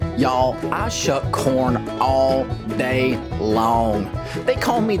Y'all, I shuck corn all day long. They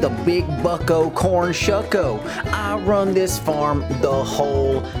call me the Big Bucko Corn Shucko. I run this farm, the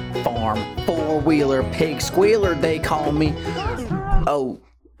whole farm. Four-wheeler pig squealer, they call me. Oh.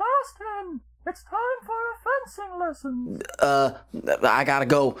 Boston, it's time for a fencing lesson. I gotta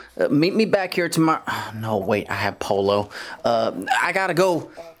go. Meet me back here tomorrow. Oh, no, wait, I have polo. I gotta go.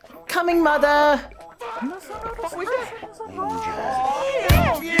 Coming, mother.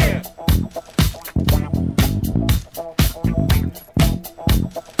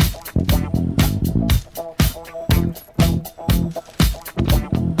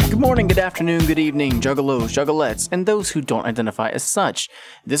 Good morning, good afternoon, good evening, juggalos, juggalettes, and those who don't identify as such.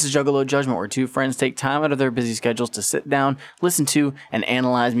 This is Juggalo Judgment, where two friends take time out of their busy schedules to sit down, listen to, and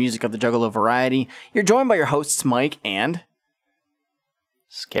analyze music of the juggalo variety. You're joined by your hosts, Mike and...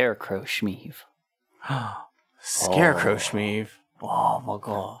 Scarecrow Shmeev. Scarecrow Shmeev. Oh my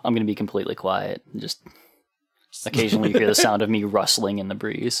god. I'm going to be completely quiet. Just occasionally you hear the sound of me rustling in the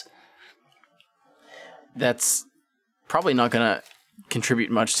breeze. That's probably not going to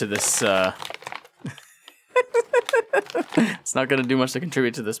contribute much to this. It's not going to do much to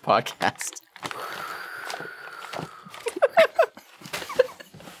contribute to this podcast.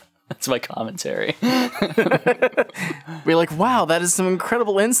 That's my commentary. We're like, wow, that is some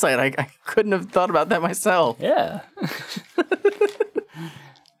incredible insight. I couldn't have thought about that myself. Yeah.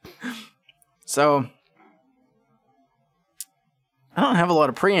 So, I don't have a lot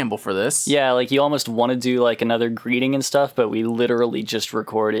of preamble for this. Yeah, like you almost want to do like another greeting and stuff, but we literally just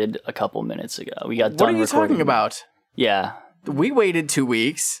recorded a couple minutes ago. We got done recording. What are you talking about? Yeah. We waited 2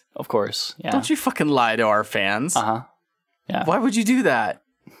 weeks. Of course, yeah. Don't you fucking lie to our fans. Uh-huh. Yeah. Why would you do that?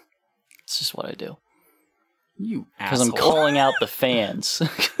 It's just what I do. You Because asshole. I'm calling out the fans.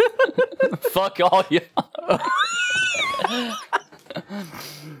 Fuck all you.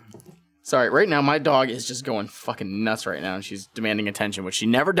 Sorry, right now my dog is just going fucking nuts right now, and she's demanding attention, which she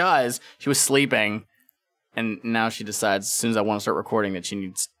never does. She was sleeping, and now she decides as soon as I want to start recording that she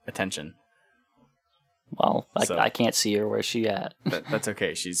needs attention. Well, I can't see her. Where's she at? That's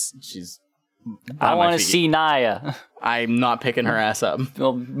okay. She's. I want to see Naya. I'm not picking her ass up.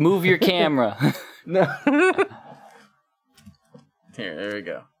 Well, move your camera. No. There we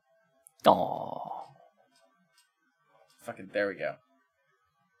go. Oh, Fucking there we go.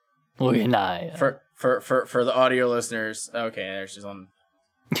 look at Naya. For the audio listeners. Okay, there she's on.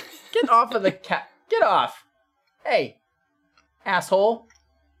 Get off of the cat. Get off. Hey, asshole.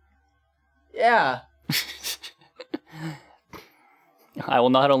 Yeah. I will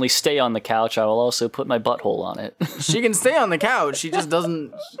not only stay on the couch, I will also put my butthole on it. She can stay on the couch. She just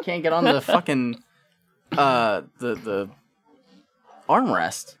doesn't. She can't get on the fucking the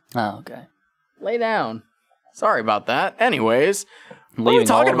armrest. Oh, okay. Lay down. Sorry about that. Anyways, what are we Leaving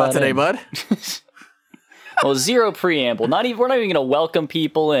talking all about that today, in. bud? Well, zero preamble. We're not even going to welcome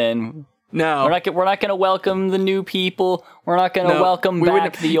people in. No, We're not going to welcome the new people. We're not going to welcome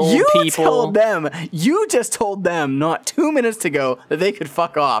back the old people. You just told them not 2 minutes ago that they could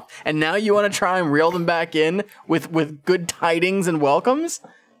fuck off, and now you want to try and reel them back in with good tidings and welcomes?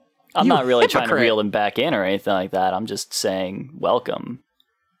 I'm not really trying to hypocrite. reel them back in or anything like that. I'm just saying welcome.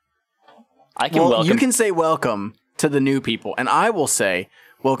 I can welcome. You can say welcome to the new people, and I will say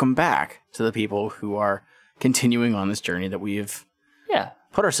welcome back to the people who are continuing on this journey that we've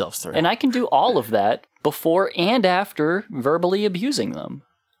put ourselves through. And I can do all of that before and after verbally abusing them.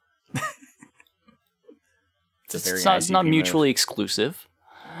 It's not mutually exclusive.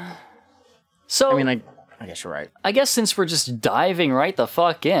 So, I mean, I guess you're right. I guess since we're just diving right the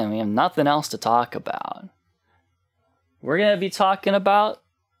fuck in, we have nothing else to talk about. We're going to be talking about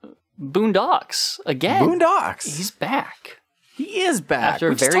Boondocks again. Boondocks. He's back. He is back. After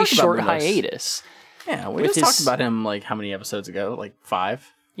a very short hiatus. Yeah, we With just talked his- about him like how many episodes ago? Like 5?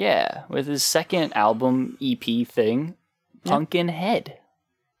 Yeah, with his second album EP thing, Pumpkinhead.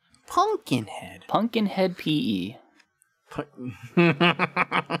 Pumpkinhead. Pumpkinhead PE.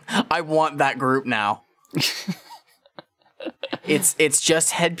 I want that group now. It's just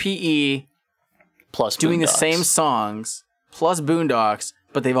Head PE Plus doing the Boondocks. same songs plus Boondocks,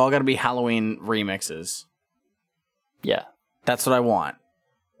 but they've all got to be Halloween remixes. Yeah. That's what I want.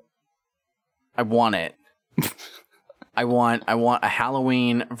 I want it. I want a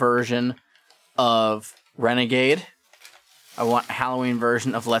Halloween version of Renegade. I want a Halloween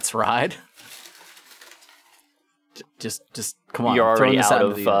version of Let's Ride. Just come on. You're already this out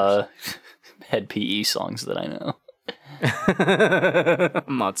into the of Head PE songs that I know.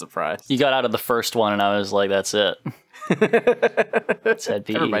 I'm not surprised. You got out of the first one, and I was like, that's it. It's Head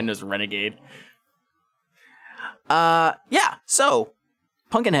PE. Everybody knows Renegade. Yeah, so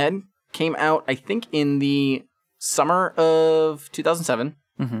Pumpkinhead came out, I think, in the summer of 2007.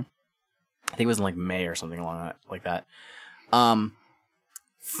 Mm-hmm. I think it was in like May or something like that.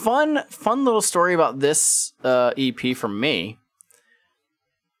 Fun little story about this EP from me.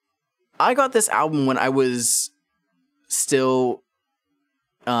 I got this album when I was still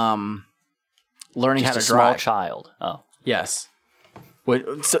learning how to Just a drive. small child. Oh. Yes.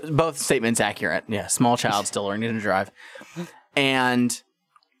 So both statements accurate. Yeah, small child still learning to drive. And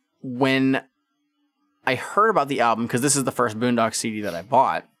when I heard about the album, because this is the first Boondocks CD that I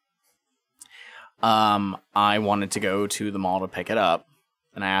bought, I wanted to go to the mall to pick it up.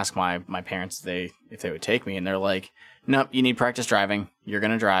 And I asked my parents if they would take me, and they're like, nope, you need practice driving. You're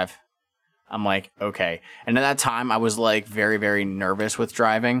going to drive. I'm like, okay. And at that time, I was like very, very nervous with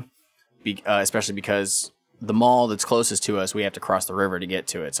driving, especially because the mall that's closest to us, we have to cross the river to get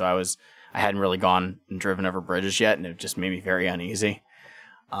to it. So I hadn't really gone and driven over bridges yet, and it just made me very uneasy.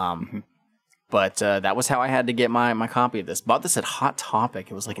 But that was how I had to get my copy of this. Bought this at Hot Topic.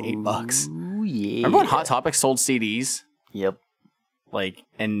 It was like $8. Ooh, yeah. Remember when Hot Topic sold CDs? Yep. Like,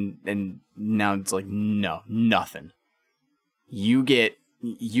 and now it's like, no, nothing. You get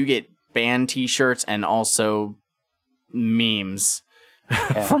band t-shirts and also memes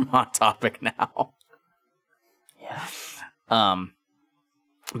from Hot Topic now. Yeah.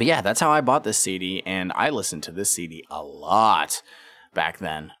 But yeah, that's how I bought this CD, and I listened to this CD a lot back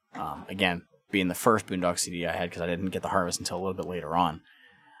then. Again, being the first Boondocks CD I had, because I didn't get the Harvest until a little bit later on.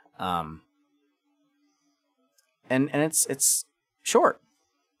 And it's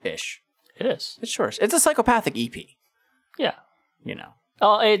short-ish. It is. It's short. It's a psychopathic EP. Yeah. You know.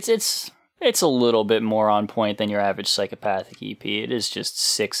 Oh, it's a little bit more on point than your average psychopathic EP. It is just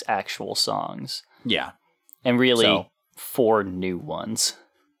 6 actual songs. Yeah. And really So- 4 new ones.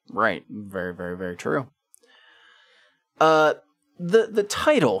 Right. Very, very, very true. The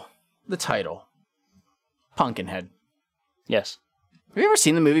title, Pumpkinhead. Yes. Have you ever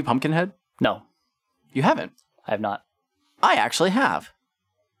seen the movie Pumpkinhead? No, You haven't. I have not. I actually have.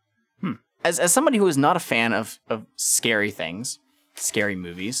 As somebody who is not a fan of scary things, scary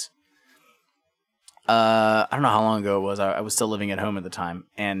movies, I don't know how long ago it was. I was still living at home at the time,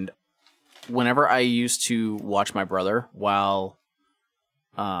 and whenever I used to watch my brother while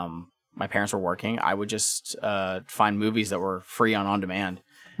my parents were working, I would just find movies that were free on demand,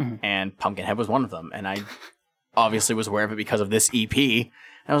 and Pumpkinhead was one of them. And I obviously was aware of it because of this EP. And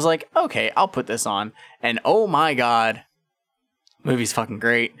I was like, okay, I'll put this on. And oh my god, movie's fucking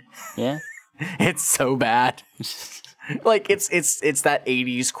great. Yeah. It's so bad. Like it's that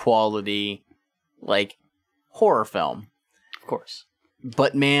 80s quality like horror film. Of course.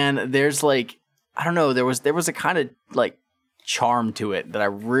 But man, there's like, I don't know, there was a kind of like charm to it that I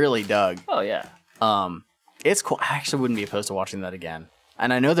really dug. Oh, yeah. It's cool. I actually wouldn't be opposed to watching that again.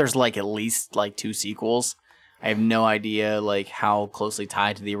 And I know there's like at least like 2 sequels. I have no idea like how closely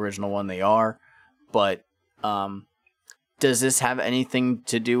tied to the original one they are. But does this have anything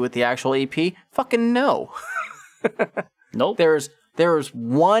to do with the actual EP? Fucking no. Nope. There's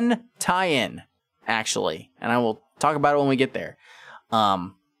one tie-in, actually, and I will talk about it when we get there.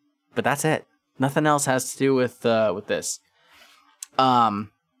 But that's it. Nothing else has to do with this.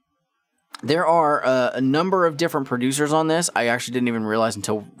 There are a number of different producers on this. I actually didn't even realize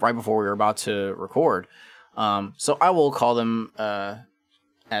until right before we were about to record. So I will call them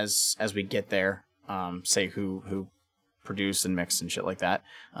as we get there. Say who produced and mixed and shit like that.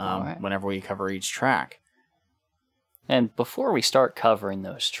 Right. Whenever we cover each track. And before we start covering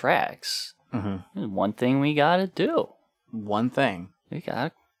those tracks, there's one thing we gotta do. One thing. We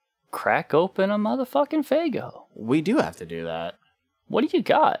gotta crack open a motherfucking Faygo. We do have to do that. What do you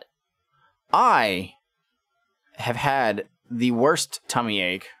got? I have had the worst tummy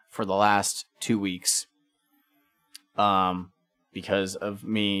ache for the last 2 weeks. Because of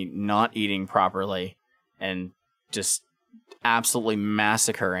me not eating properly and just absolutely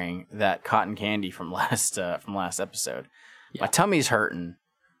massacring that cotton candy from last episode. Yeah. My tummy's hurting,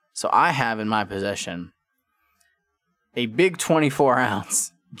 so I have in my possession a big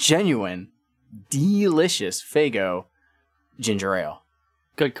 24-ounce, genuine, delicious Faygo ginger ale.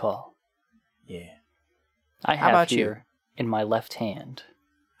 Good call. Yeah. I How have about here in my left hand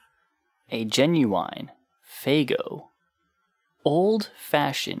a genuine Faygo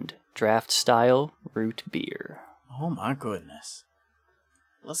old-fashioned draft-style root beer. Oh my goodness.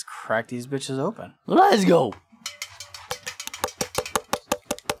 Let's crack these bitches open. Let's go!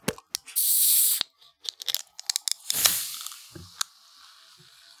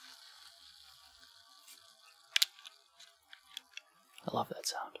 I love that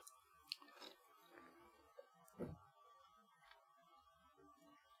sound.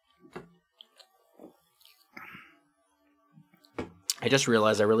 I just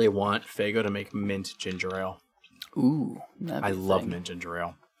realized I really want Faygo to make mint ginger ale. Ooh, I love mint ginger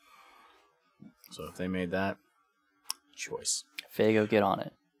ale. So if they made that, choice. Faygo, get on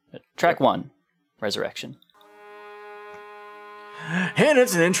it. Track 1, Resurrection. And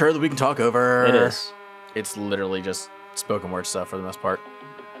it's an intro that we can talk over. It is. It's literally just spoken word stuff for the most part.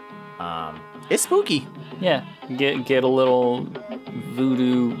 It's spooky. Yeah, get a little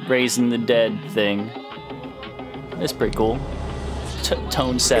voodoo raising the dead thing. It's pretty cool.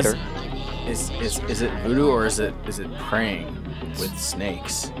 Tone setter. Is it voodoo or is it praying with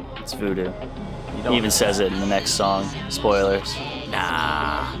snakes? It's voodoo. He even says it in the next song. Spoilers.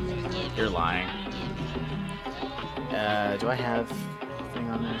 Nah, you're lying. Do I have anything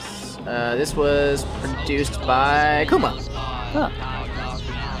on this? This was produced by Kuma. Huh.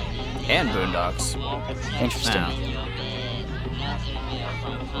 And Boondocks. Interesting.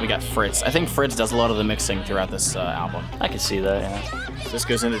 We got Fritz. I think Fritz does a lot of the mixing throughout this album. I can see that, yeah. So this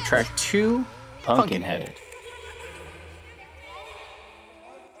goes into track 2, Pumpkinhead.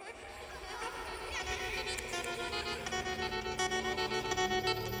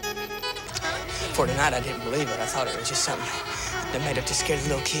 For tonight, I didn't believe it. I thought it was just something they made up to scare the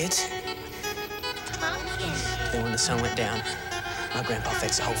little kids. Then when the sun went down, my grandpa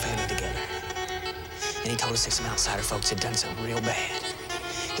fixed the whole family together. And he told us that some outsider folks had done something real bad.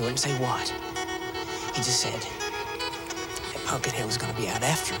 He wouldn't say what. He just said that Pumpkinhead was going to be out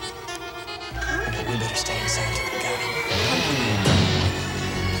after him. And that we better stay inside till we got him.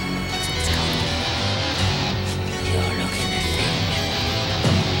 You're looking at things.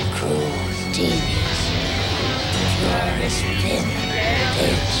 Cruel, devious. You're as thin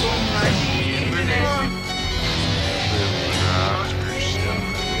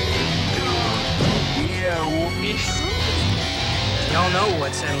Y'all know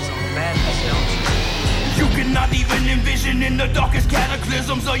what settles on the madness, don't you? You cannot even envision in the darkest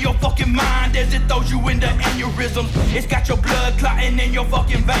cataclysms of your fucking mind as it throws you into aneurysms. It's got your blood clotting and your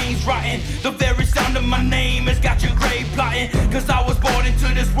fucking veins rotting. The very sound of my name has got your grave plotting. Cause I was born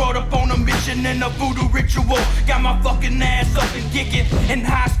into this world up on a mission and a voodoo ritual. Got my fucking ass up and kicking and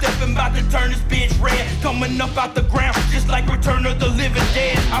high stepping, about to turn this bitch red. Coming up out the ground just like Return of the Living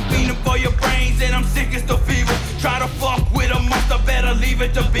Dead. I'm feeding for your brains and I'm sick as the fever. Try to fuck with a monster, better leave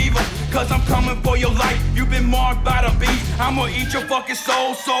it to Beaver. Cause I'm coming for your life. You've been marked by the beast. I'ma eat your fucking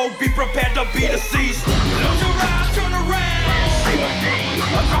soul, so be prepared to be deceased. Close your eyes, turn around.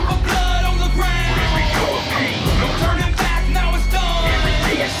 A drop of blood on the ground. No turning back, now it's done.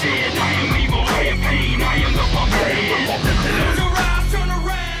 Everything is said. I am evil, I am pain, I am the Pumpkinhead. Close your eyes, turn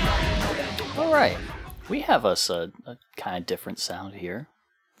around. All right. We have us a kind of different sound here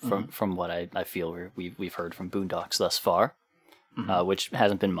from what I feel we've heard from Boondocks thus far, which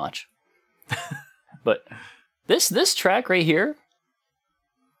hasn't been much. But this track right here,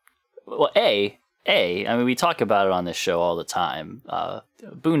 well, I mean, we talk about it on this show all the time.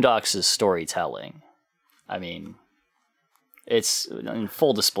 Boondocks' storytelling. I mean, it's in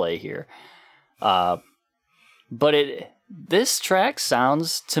full display here. But this track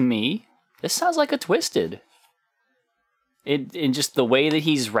sounds to me, this sounds like a Twisted. In just the way that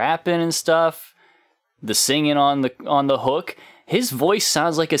he's rapping and stuff, the singing on the hook. His voice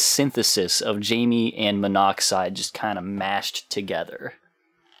sounds like a synthesis of Jamie and Monoxide just kind of mashed together.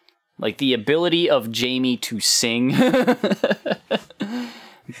 Like the ability of Jamie to sing,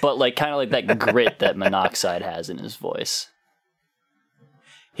 but like kind of like that grit that Monoxide has in his voice.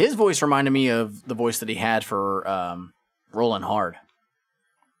 His voice reminded me of the voice that he had for Rollin' Hard.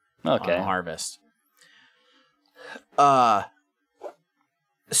 Okay. On Harvest.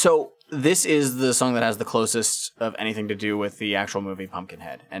 So this is the song that has the closest of anything to do with the actual movie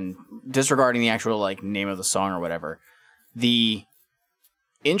Pumpkinhead. And disregarding the actual like name of the song or whatever, the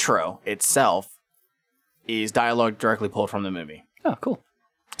intro itself is dialogue directly pulled from the movie. Oh, cool.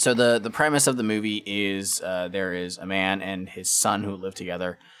 So the premise of the movie is there is a man and his son who live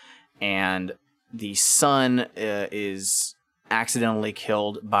together, and the son is accidentally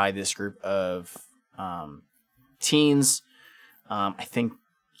killed by this group of teens. I think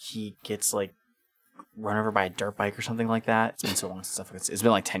he gets like run over by a dirt bike or something like that. It's been so long since it's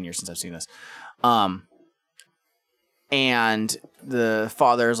been like 10 years since I've seen this. And the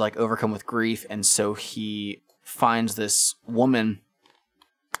father is like overcome with grief, and so he finds this woman,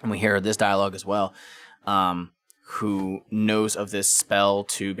 and we hear this dialogue as well, who knows of this spell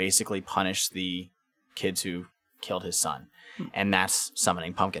to basically punish the kids who killed his son, and that's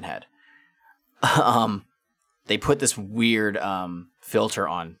summoning Pumpkinhead. They put this weird filter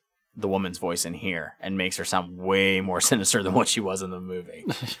on the woman's voice in here and makes her sound way more sinister than what she was in the movie.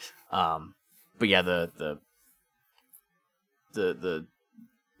 But yeah, the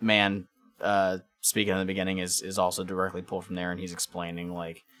man speaking in the beginning is also directly pulled from there, and he's explaining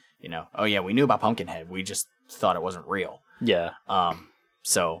like, you know, oh yeah, we knew about Pumpkinhead, we just thought it wasn't real. Yeah.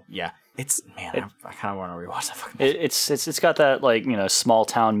 So yeah, it's I kind of want to rewatch that fucking movie. It's got that like, you know, small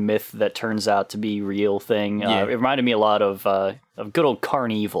town myth that turns out to be real thing. Yeah. It reminded me a lot of good old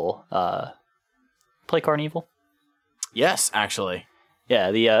Carnival. Play Carnival? Yes, actually.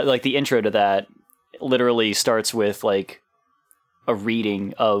 Yeah, the like the intro to that literally starts with like a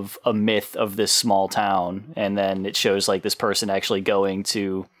reading of a myth of this small town, and then it shows like this person actually going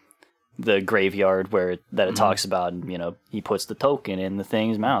to the graveyard where it talks about, and, you know, he puts the token in the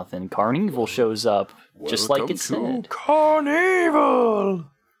thing's mouth and Carnival shows up just like it said. Carnival.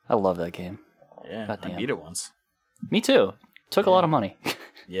 I love that game. Yeah, Goddamn. I beat it once. Me too. Took a lot of money.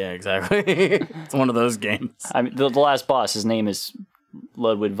 Yeah, exactly. It's one of those games. I mean, the last boss, his name is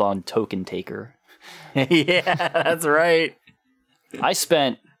Ludwig von Token Taker. Yeah, that's right. I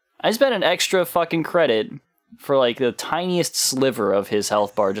spent an extra fucking credit for like the tiniest sliver of his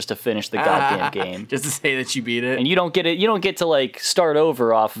health bar just to finish the goddamn game. Just to say that you beat it. And you don't get it. You don't get to like start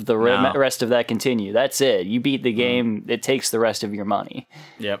over off of the No. rest of that continue. That's it. You beat the game. It takes the rest of your money.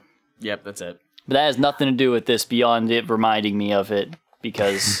 Yep, that's it. But that has nothing to do with this beyond it reminding me of it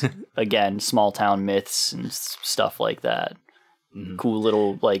because, again, small town myths and stuff like that. Mm-hmm. Cool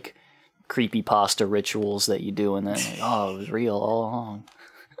little like creepypasta rituals that you do, and then like, oh, it was real all along.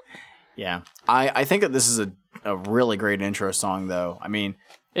 Yeah, I think that this is a really great intro song, though. I mean,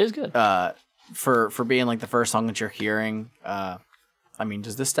 It is good. for being like the first song that you're hearing, I mean,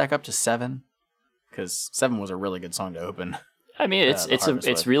 does this stack up to 7? Because 7 was a really good song to open. I mean, it's Harvest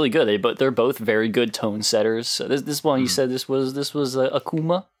it's with. really good. But they're both very good tone setters. So this one, you said this was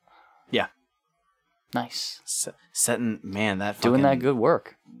Akuma. Yeah, Nice, setting, man, that doing that good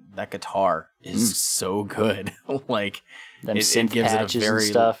work. That guitar is so good. Like Them it synth gives it a patches very-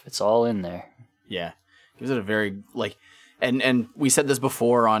 and stuff. It's all in there. Yeah, gives it a very like, and we said this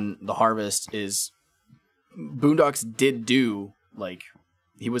before on the Harvest is Boondocks did do like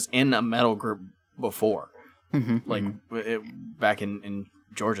he was in a metal group before, like back in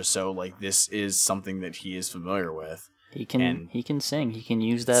Georgia. So like this is something that he is familiar with. He can sing. He can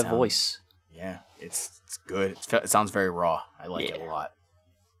use that Sound- voice. Yeah, it's good. It sounds very raw. I like it a lot.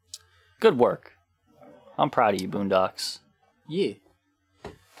 Good work. I'm proud of you, Boondocks. Yeah.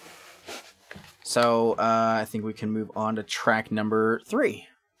 So I think we can move on to track number 3.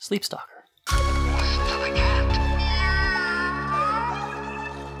 Sleep Stalker.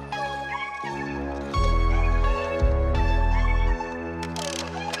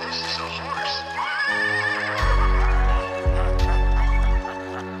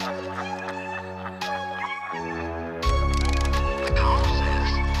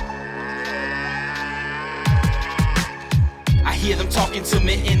 I hear them talking to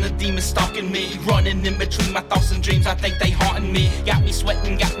me and the demons stalking me. Running in between my thoughts and dreams, I think they haunting me. Got me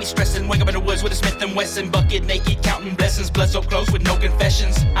sweating, got me stressing. Wake up in the woods with a Smith & Wesson. Bucket naked, counting blessings. Blood so close with no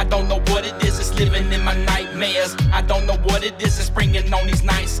confessions. I don't know what it is, it's living in my nightmares. I don't know what it is, it's bringing on these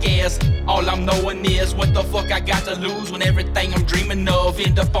night scares. All I'm knowing is what the fuck I got to lose when everything I'm dreaming of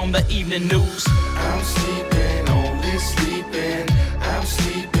end up on the evening news. I'm sleeping, only sleeping. I'm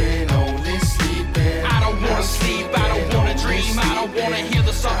sleeping, only sleeping. I don't wanna sleep, I don't wanna dream, I don't wanna hear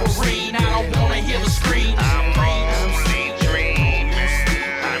the submarine, I don't wanna hear the screams. I'm only dreaming.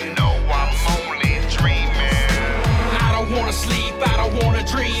 I know I'm only dreaming. I don't wanna sleep, I don't wanna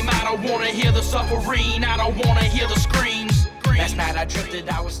dream, I don't wanna hear the submarine, I don't wanna hear the screams. Last night I drifted,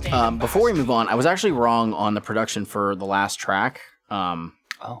 I was standing Before we move on, I was actually wrong on the production for the last track. Oh.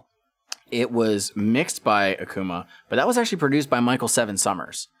 It was mixed by Akuma, but that was actually produced by Michael Seven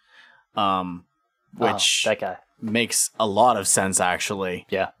Summers, which that guy. makes a lot of sense actually.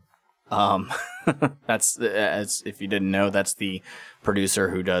 Yeah. That's as if you didn't know, that's the producer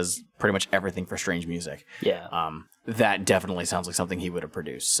who does pretty much everything for Strange Music. Yeah. That definitely sounds like something he would have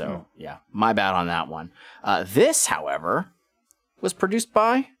produced. So yeah, my bad on that one. This, however, was produced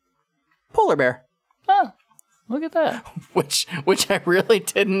by Polar Bear, Oh, look at that. which I really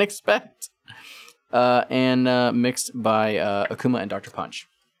didn't expect. And mixed by Akuma and Dr. Punch,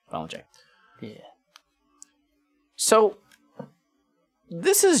 Violent J. Yeah. So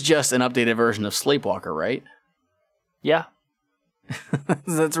this is just an updated version of Sleepwalker, right? Yeah.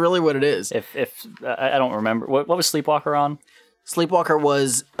 That's really what it is. If I don't remember what was Sleepwalker on. Sleepwalker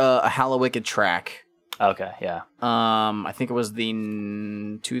was a Hallowicked track. Okay. Yeah. I think it was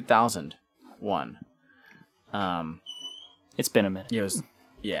the 2000 one. It's been a minute. It was,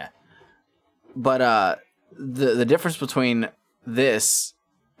 yeah. But the difference between this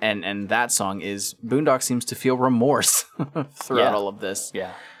and that song is Boondock seems to feel remorse throughout all of this.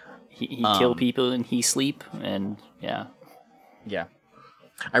 Yeah. He kill people and he sleep, and yeah. Yeah.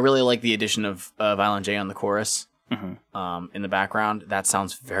 I really like the addition of Violent J on the chorus in the background. That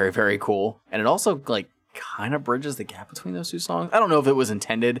sounds very, very cool. And it also like kind of bridges the gap between those two songs. I don't know if it was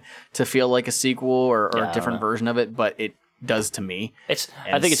intended to feel like a sequel or a different version of it, but it does to me. I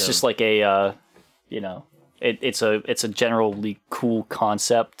think it's just like a, it's a generally cool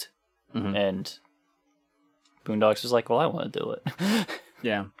concept, and Boondocks was like, well, I want to do it.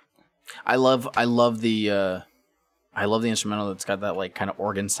 Yeah. I love the instrumental that's got that like kind of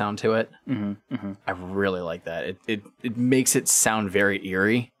organ sound to it. I really like that. It makes it sound very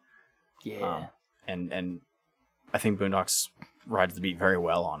eerie. Yeah. And I think Boondocks rides the beat very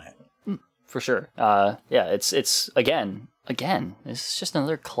well on it. For sure. Yeah, it's again, it's just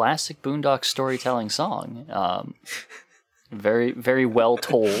another classic Boondocks storytelling song. Very, very well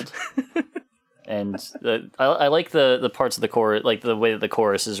told. And I like the parts of the chorus, like the way that the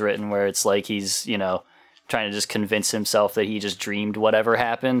chorus is written, where it's like he's, trying to just convince himself that he just dreamed whatever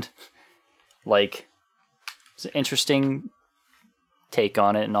happened. Like, it's an interesting take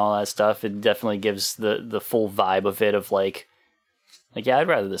on it and all that stuff. It definitely gives the full vibe of it of like yeah, I'd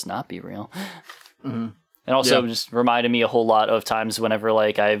rather this not be real. And also just reminded me a whole lot of times whenever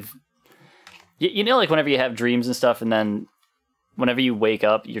like I've like whenever you have dreams and stuff, and then whenever you wake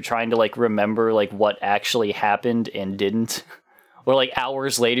up you're trying to like remember like what actually happened and didn't, or like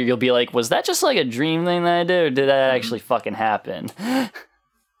hours later you'll be like, was that just like a dream thing that I did, or did that actually fucking happen?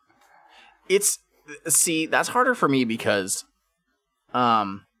 That's harder for me because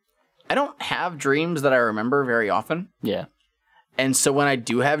I don't have dreams that I remember very often. Yeah. And so when I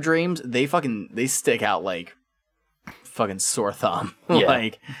do have dreams, they stick out like fucking sore thumb. Yeah.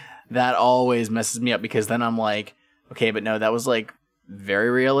 Like that always messes me up, because then I'm like, okay, but no, that was like very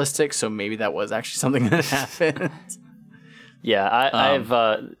realistic, so maybe that was actually something that happened. Yeah,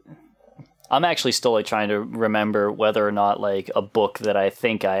 I'm actually still like trying to remember whether or not like a book that I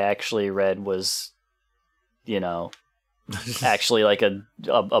think I actually read was, actually like a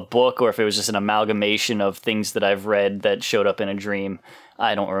book, or if it was just an amalgamation of things that I've read that showed up in a dream.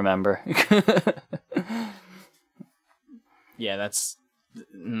 I don't remember. Yeah, that's...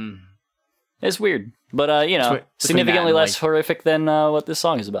 It's weird, but significantly less horrific than what this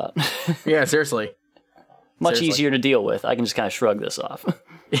song is about. Yeah, seriously. Much easier to deal with. I can just kind of shrug this off.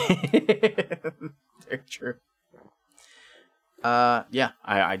 Very true. Yeah,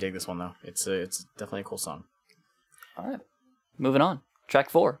 I dig this one though. It's definitely a cool song. All right, moving on. Track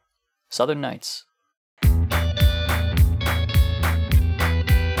 4, Southern Nights.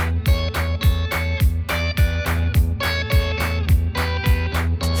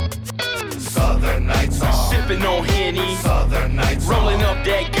 Southern nights on. Sipping on Henny, Southern nights rolling on. up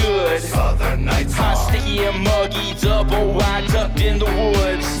that good. Southern nights Hot, on. sticky, and muggy, double wide ducked in the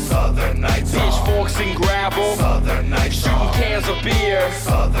woods. Southern nights on. Pitchforks and gravel, Southern nights shooting on. cans of beer.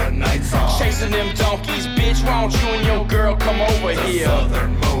 Southern nights on. Chasing them donkeys, bitch, why don't you and your girl come over here?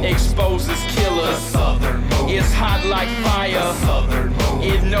 Southern mood. Exposes killers, Southern mood. it's hot like fire. Southern mood.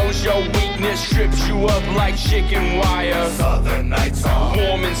 It knows your weakness, strips you up like chicken wire. Southern nights on.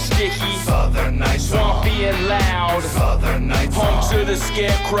 Warm and sticky, Southern nights on. swampy and loud. Southern nights Home on. to the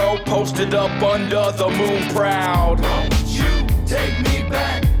scarecrow, posted up under the moon proud. Won't you take me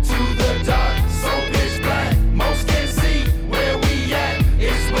back to the dark, so pitch black? Most can't see where we at.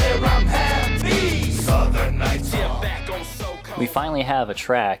 It's where I'm happy. Southern nights Yeah, on. back on SoCo. We finally have a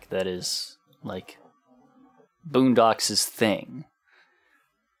track that is like Boondocks' thing.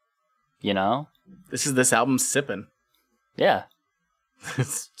 This album's sipping. Yeah,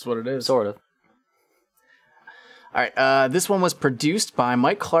 That's what it is. sort of. All right, this one was produced by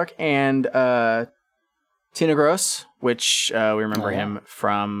Mike Clark and Tina Gross, which we remember him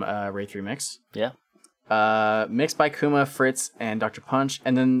from Ray 3 Mix. Yeah. Mixed by Kuma, Fritz, and Dr. Punch,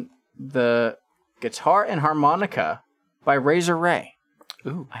 and then the guitar and harmonica by Razor Ray.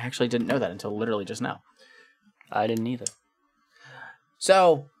 Ooh, I actually didn't know that until literally just now. I didn't either.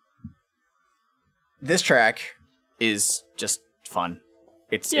 So, this track is just fun.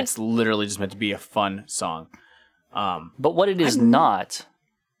 It's literally just meant to be a fun song. But what it is not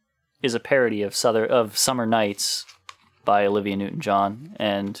is a parody of Summer Nights by Olivia Newton-John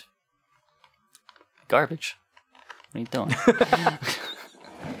and garbage. What are you doing?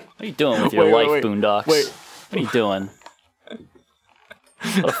 What are you doing with your life, Boondocks? Wait. What are you doing?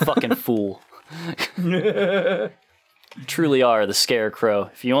 What a fucking fool. You truly are the Scarecrow.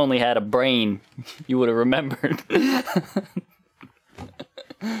 If you only had a brain, you would have remembered.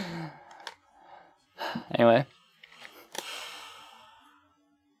 Anyway.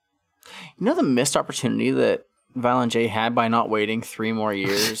 You know the missed opportunity that Violent J had by not waiting 3 more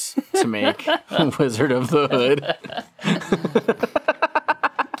years to make Wizard of the Hood?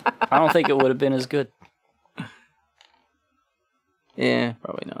 I don't think it would have been as good. Yeah,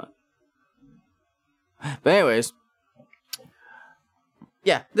 probably not. But anyways,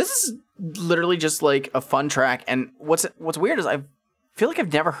 yeah, this is literally just like a fun track. And what's weird is I feel like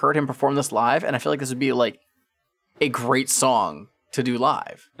I've never heard him perform this live, and I feel like this would be like a great song to do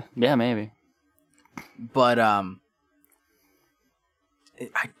live. Yeah, maybe. But I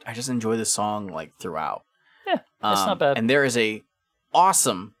just enjoy this song like throughout. Yeah, that's not bad. And there is a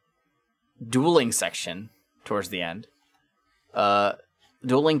awesome dueling section towards the end.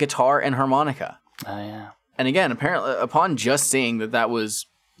 Dueling guitar and harmonica. Oh, yeah. And again, apparently, upon just seeing that was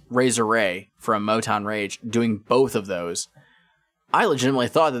Razor Ray from Motown Rage doing both of those, I legitimately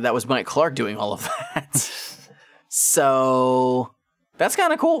thought that was Mike Clark doing all of that. So that's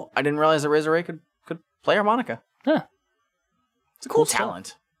kind of cool. I didn't realize that Razor Ray could play harmonica. Huh. It's a cool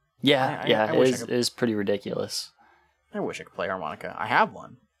talent. Yeah, I it wish is, it is pretty ridiculous. I wish I could play harmonica. I have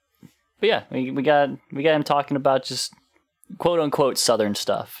one. But yeah, we got him talking about just quote unquote Southern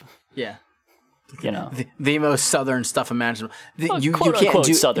stuff. Yeah. You know, the most Southern stuff imaginable. You quote can't unquote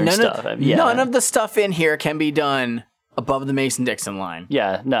do Southern stuff. Yeah. None of the stuff in here can be done above the Mason-Dixon line.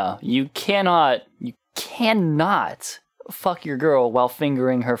 Yeah, no, you cannot fuck your girl while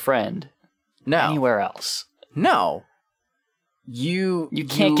fingering her friend. No. Anywhere else. No. You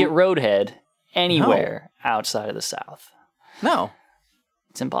can't get roadhead anywhere outside of the South. No.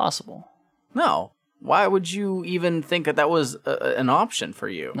 It's impossible. No. Why would you even think that was an option for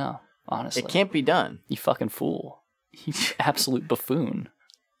you? No, honestly. It can't be done. You fucking fool. You absolute buffoon.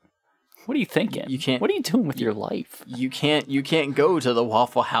 What are you thinking? You can't. What are you doing with your life? You can't go to the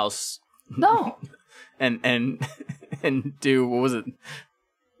Waffle House. No. and do, what was it?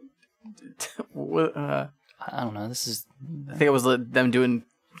 I don't know. This is. I think it was them doing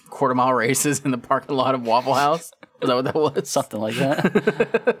quarter-mile races in the parking lot of Waffle House. Is that what that was? Something like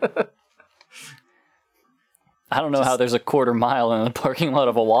that. I don't know how there's a quarter mile in the parking lot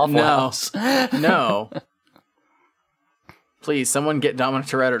of a Waffle House. No. Please, someone get Dominic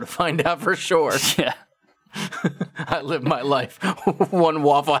Toretto to find out for sure. Yeah. I live my life one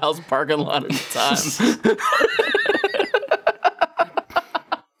Waffle House parking lot at a time.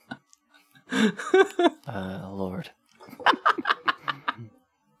 Lord.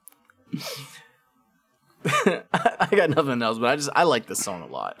 I got nothing else, but I like this song a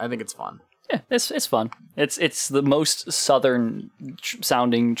lot. I think it's fun. Yeah, it's fun. It's the most Southern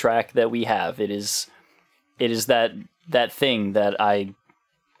sounding track that we have. It is that thing that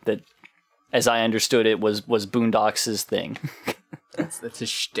as I understood it was Boondocks' thing. That's his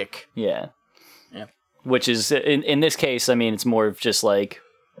shtick. Yeah. Yeah. Which is in this case, I mean, it's more of just like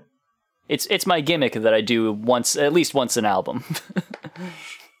it's my gimmick that I do at least once an album.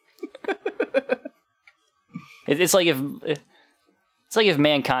 It's like if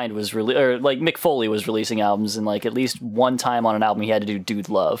Mankind was or like Mick Foley was releasing albums, and like at least one time on an album he had to do Dude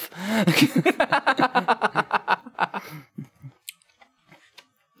Love.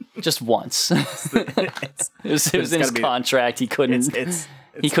 Just once. It was in his contract. He couldn't.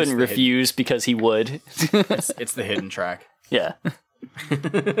 He couldn't refuse because he would. It's the hidden track. Yeah.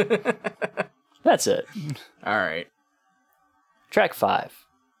 That's it. All right. Track 5,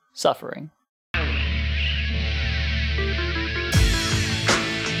 Suffering.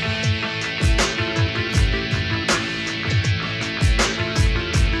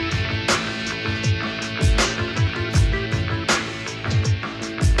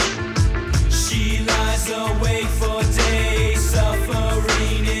 Awake for days,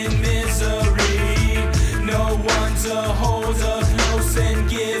 suffering in misery. No one to hold her close and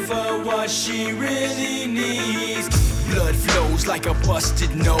give her what she really needs. Blood flows like a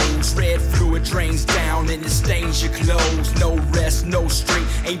busted nose. Red fluid drains down and it stains your clothes. No rest, no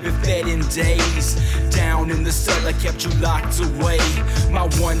strength, ain't been fed in days. Down in the cellar, kept you locked away. My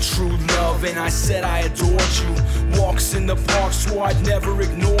one true love, and I said I adored you. Walks in the park, swore I'd never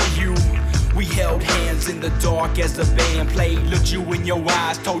ignore you. We held hands in the dark as the band played. Looked you in your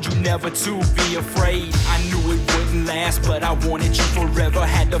eyes, told you never to be afraid. I knew it wouldn't last, but I wanted you forever.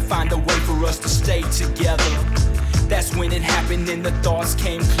 Had to find a way for us to stay together. That's when it happened and the thoughts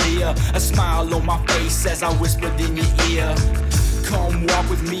came clear. A smile on my face as I whispered in your ear. Come walk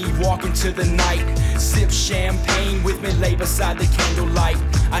with me, walk into the night. Sip champagne with me, lay beside the candlelight.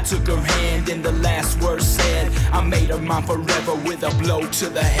 I took her hand and the last word said, I made her mine forever with a blow to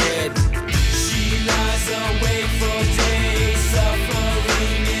the head. She lies awake for days,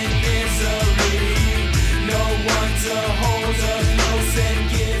 suffering in misery. no one to hold her close and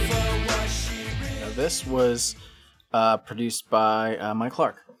give her what she really. Now, this was produced by Mike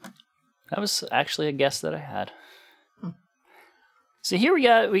Clark. That was actually a guess that I had. So here we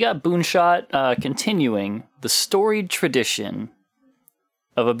got Boonshot continuing the storied tradition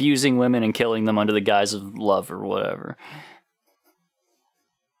of abusing women and killing them under the guise of love or whatever.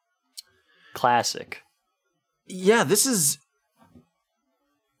 Classic. Yeah, this is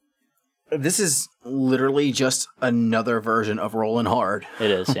literally just another version of Rollin' Hard.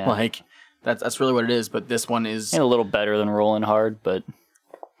 It is, yeah. Like that's really what it is. But this one is And a little better than Rollin' Hard, but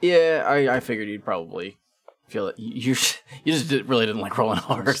yeah. I figured you'd probably feel it. You just really didn't like Rollin' it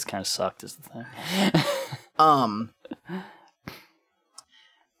Hard. just kind of sucked is the thing.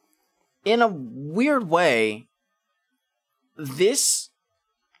 In a weird way, this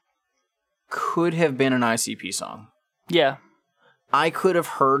could have been an ICP song. Yeah. I could have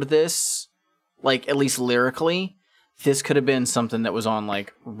heard this, like, at least lyrically. This could have been something that was on,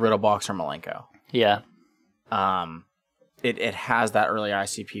 like, Riddlebox or Malenko. Yeah. It has that early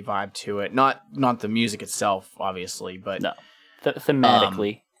ICP vibe to it. Not the music itself, obviously, but... No.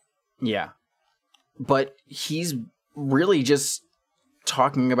 Thematically. Yeah. But he's really just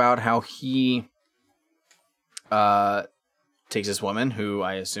talking about how he takes this woman, who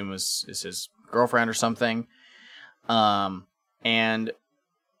I assume is his girlfriend or something, and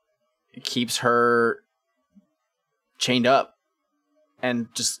keeps her chained up and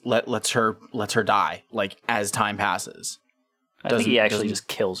just lets her die, like, as time passes. I think he actually just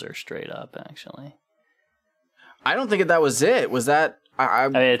kills her straight up, actually. I don't think that was it. Was that... I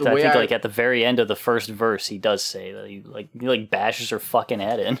think like at the very end of the first verse, he does say that he bashes her fucking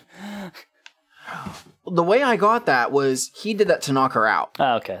head in. The way I got that was he did that to knock her out.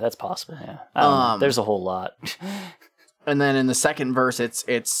 Oh, okay, that's possible. Yeah, I don't know. There's a whole lot. And then in the second verse,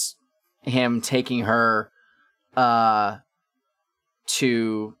 it's him taking her to,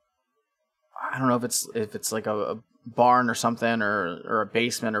 I don't know if it's like a barn or something or a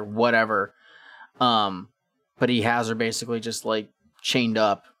basement or whatever. But he has her basically just like chained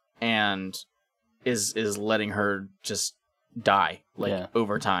up and is letting her just die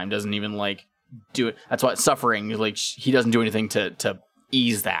over time. Doesn't even like do it. That's why it's suffering. Like he doesn't do anything to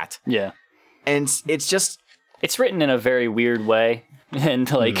ease that. Yeah. And it's just, it's written in a very weird way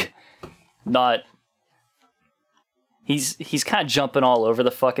and like not, he's kind of jumping all over the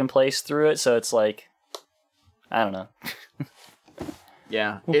fucking place through it. So it's like, I don't know.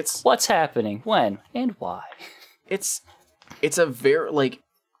 Yeah. It's what's happening, when, and why. It's a very, like,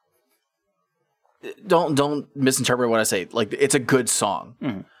 don't misinterpret what I say. Like, it's a good song.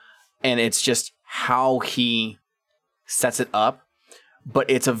 Mm. And it's just how he sets it up, but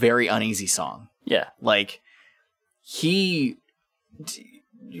it's a very uneasy song. Yeah. Like, I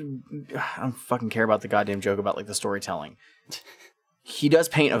don't fucking care about the goddamn joke about, like, the storytelling. He does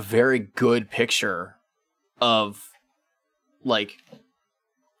paint a very good picture of, like,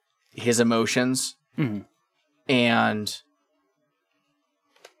 his emotions and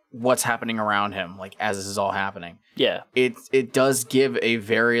what's happening around him, like, as this is all happening. Yeah. It does give a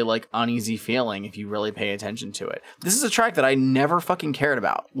very, like, uneasy feeling if you really pay attention to it. This is a track that I never fucking cared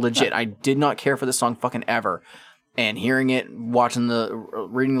about. Legit. I did not care for this song fucking ever. And hearing it, reading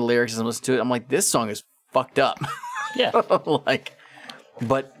the lyrics and listening to it, I'm like, this song is fucked up. Yeah. Like,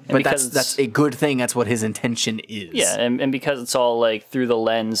 but that's a good thing. That's what his intention is. Yeah, and because it's all like through the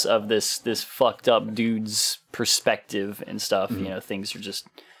lens of this fucked up dude's perspective and stuff, you know, things are just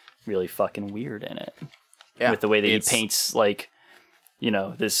really fucking weird in it. Yeah, with the way that he paints, like, you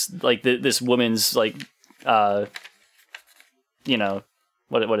know, this like this woman's like, you know,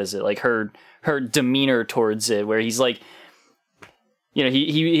 what is it, like her demeanor towards it, where he's like, you know,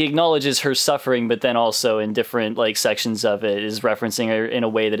 he acknowledges her suffering, but then also in different like sections of it is referencing her in a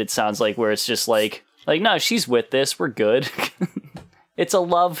way that it sounds like where it's just like no, she's with this, we're good. It's a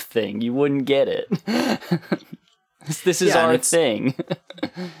love thing. You wouldn't get it. This is our thing.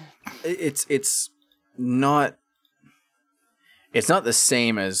 It's not the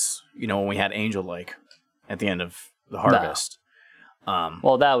same as, you know, when we had Angel Lake at the end of the Harvest. No.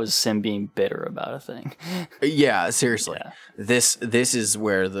 Well, that was him being bitter about a thing. Yeah, seriously. Yeah. This is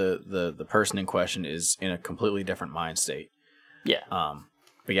where the person in question is in a completely different mind state. Yeah.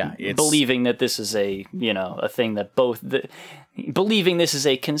 But yeah, it's believing that this is a, you know, a thing that believing this is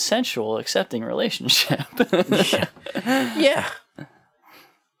a consensual, accepting relationship. Yeah.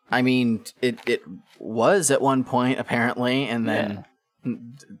 I mean, it was at one point apparently, and then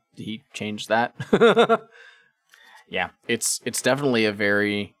he changed that. Yeah, it's definitely a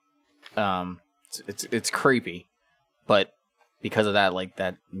very, it's creepy, but because of that, like,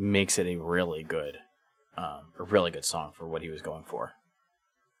 that makes it a really good A really good song for what he was going for,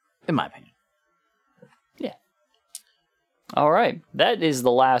 in my opinion. Yeah. All right. That is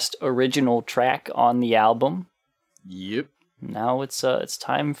the last original track on the album. Yep. Now it's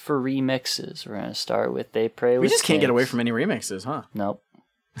time for remixes. We're gonna start with They Pray with We just can't get Snakes. away from any remixes, huh? Nope.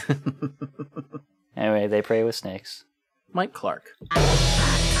 Anyway, They Pray with Snakes. Mike Clark.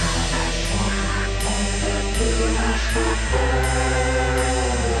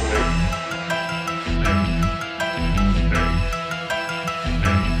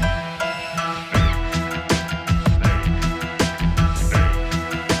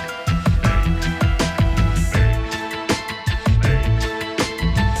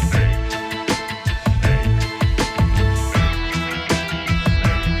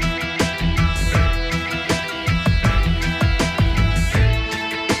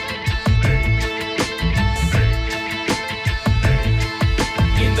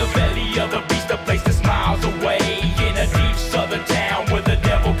 In the belly of the beast, a place that's miles away. In a deep southern town where the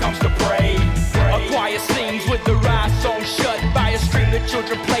devil comes to pray. A choir sings with their eyes sewn shut. By a stream the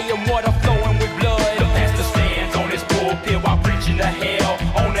children play and water flowing with blood. The pastor stands on his pulpit while preaching to hell.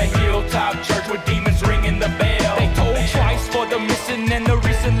 On a hilltop church with demons ringing the bell. They told twice for the missing and the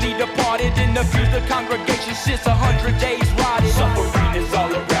recently departed. In the fuse the congregation sits 100 days rotted. Suffering is all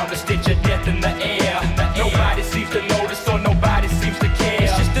around, the stench of death in the air. Nobody seems to notice or nobody seems to care.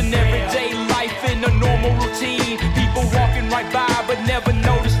 It's just an everyday life in a normal routine. People walking right by but never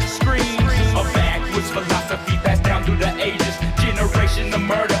notice the screams. A backwards philosophy passed down through the ages. Generation of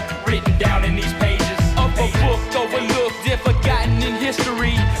murder written down in these pages. Of a book overlooked and forgotten in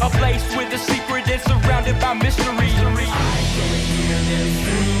history. A place with a secret and surrounded by mystery.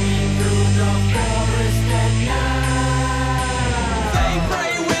 They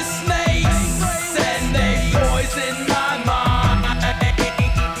pray with snakes and they poison my mind.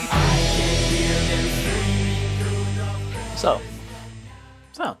 So,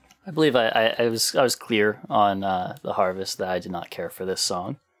 So, I believe I was clear on The Harvest that I did not care for this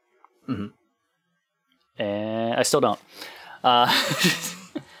song. Mm-hmm. And I still don't. I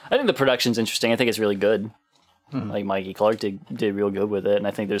think the production's interesting. I think it's really good. Like Mikey Clark did real good with it, and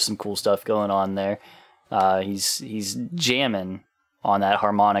I think there's some cool stuff going on there. He's jamming on that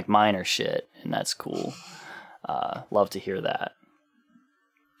harmonic minor shit, and that's cool. Love to hear that.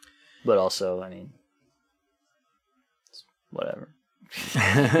 But also, I mean, whatever.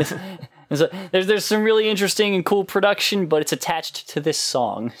 And so there's some really interesting and cool production, but it's attached to this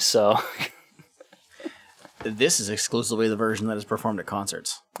song, so this is exclusively the version that is performed at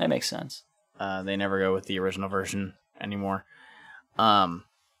concerts. that makes sense. They never go with the original version anymore.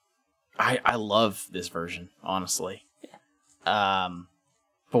 I love this version, honestly. But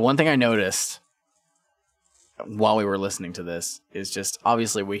one thing I noticed while we were listening to this is just,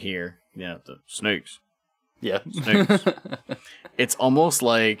 obviously we hear, the snakes. Yeah. Snakes. It's almost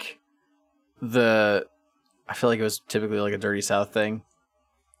like I feel like it was typically like a Dirty South thing,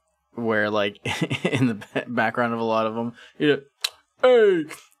 where like in the background of a lot of them, hey, hey,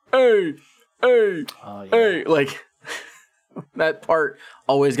 hey, Oh, yeah. hey, like that part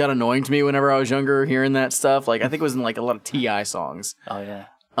always got annoying to me whenever I was younger, hearing that stuff. Like I think it was in like a lot of T.I. songs. Oh yeah.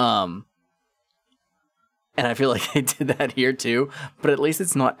 And I feel like they did that here too, but at least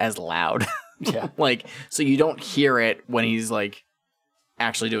it's not as loud. Yeah. Like, so you don't hear it when he's like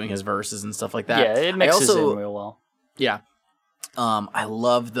actually doing his verses and stuff like that. Yeah, it mixes in in real well. Yeah. I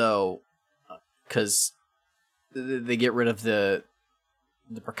love though, because they get rid of the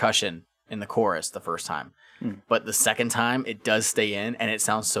percussion in the chorus the first time, but the second time it does stay in, and it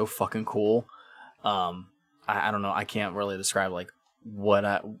sounds so fucking cool. I don't know. I can't really describe like what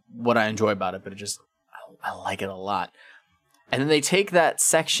I enjoy about it, but I like it a lot. And then they take that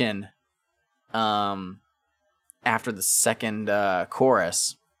section after the second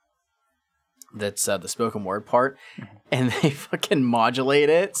chorus, that's the spoken word part, and they fucking modulate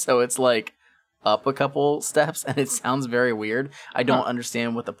it so it's like up a couple steps, and it sounds very weird. I don't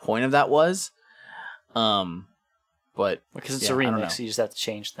understand what the point of that was, but Because it's yeah, a I don't know. remix, you just have to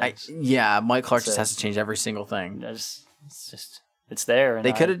change things. Mike Clark just So- has to change every single thing. It's there. And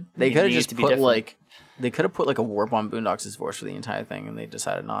They could have it just to be put different. like they could have put like a warp on Boondocks' voice for the entire thing, and they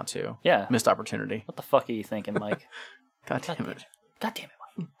decided not to. Yeah. Missed opportunity. What the fuck are you thinking, Mike? God damn it. God damn it,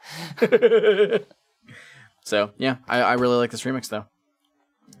 Mike. So yeah, I really like this remix though.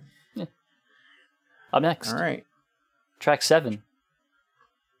 Up next, All right, track 7.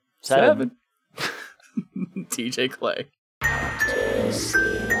 7. TJ Clay.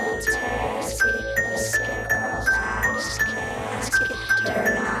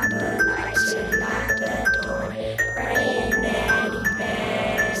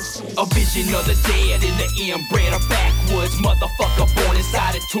 A vision of the dead in the inbred or backwoods. Motherfucker born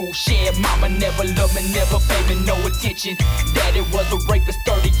inside a tool shed. Mama never loved me, never paid me no attention. Daddy was a rapist,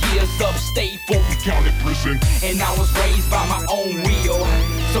 30 years upstate, 40 county prison. And I was raised by my own will,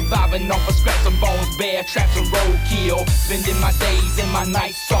 surviving off of scraps and bones, bear traps and roadkill. Spending my days and my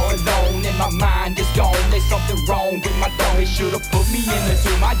nights all alone, and my mind is gone. There's something wrong with my dome. They should've put me in the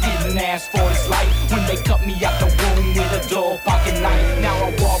tomb. I didn't ask for this life when they cut me out the womb with a dull pocket knife. Now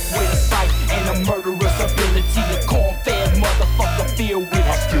I walk with a sight and a murderous ability. A corn-fed motherfucker filled with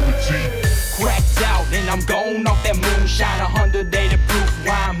hostility. Cracked out and I'm gone off that moonshine. 180 proof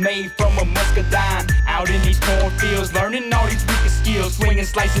wine made from a muscadine. Out in these cornfields, learning all these wicked skills. Swinging,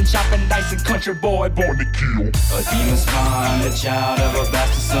 slicing, chopping, dicing, country boy born to kill. A demon spawn, the child of a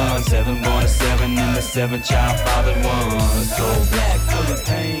bastard son. 7 born to 7 and the 7th child fathered one. So black, full of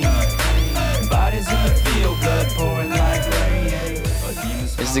pain. Bodies in the field, blood pouring like rain.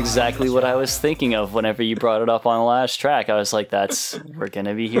 This is exactly what I was thinking of whenever you brought it up on the last track. I was like, we're going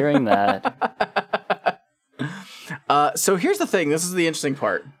to be hearing that. So here's the thing. This is the interesting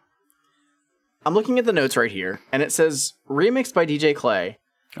part. I'm looking at the notes right here, and it says remixed by DJ Clay.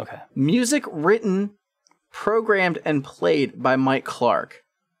 Okay. Music written, programmed, and played by Mike Clark.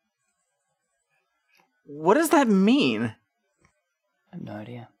 What does that mean? I have no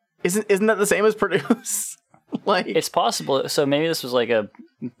idea. Isn't that the same as produce? Like, it's possible. So maybe this was like a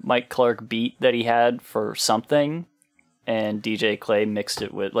Mike Clark beat that he had for something, and DJ Clay mixed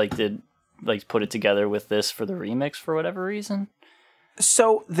it with, put it together with this for the remix for whatever reason.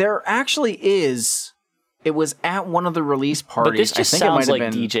 So there actually is. It was at one of the release parties. But this just I think sounds it like might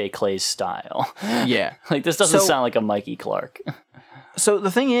have been DJ Clay's style. Yeah. Like, this doesn't sound like a Mikey Clark. So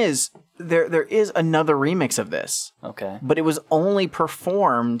the thing is, there is another remix of this. Okay. But it was only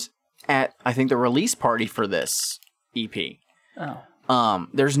performed at, I think, the release party for this EP. Oh.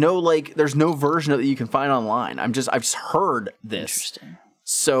 There's no version of it that you can find online. I've just heard this. Interesting.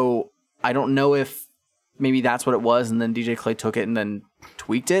 So I don't know if maybe that's what it was, and then DJ Clay took it and then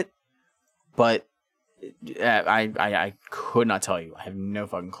tweaked it. But I could not tell you. I have no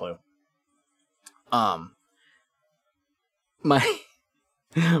fucking clue. My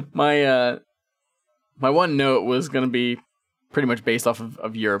one note was gonna be pretty much based off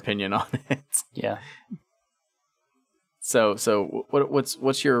of your opinion on it. Yeah. So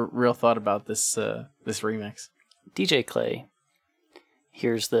what's your real thought about this remix? DJ Clay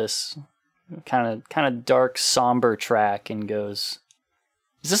hears this kind of dark, somber track and goes,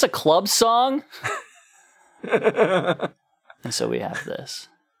 "Is this a club song?" And so we have this.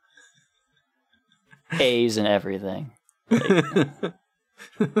 A's and everything.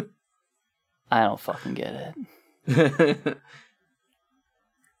 Like, I don't fucking get it.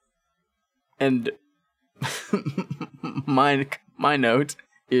 And my note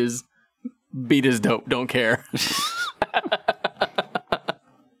is, beat is dope, don't care.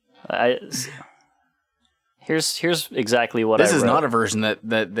 Here's exactly what this I is wrote. not a version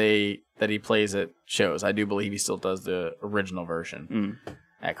that he plays at shows. I do believe he still does the original version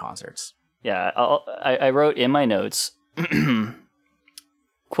at concerts. Yeah, I wrote in my notes,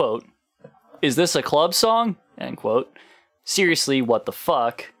 quote, "Is this a club song?" End quote. Seriously, what the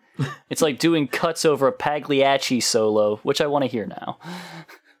fuck? It's like doing cuts over a Pagliacci solo, which I want to hear now.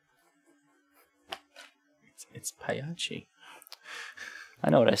 It's Pagliacci. I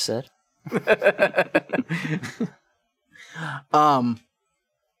know what I said. I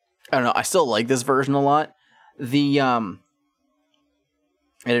don't know. I still like this version a lot. I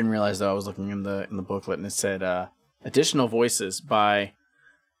didn't realize though. I was looking in the booklet and it said additional voices by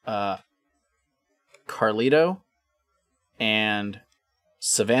Carlito and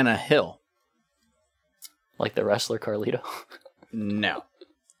Savannah Hill. Like the wrestler Carlito? No.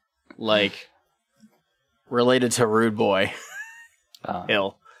 Like related to Rude Boy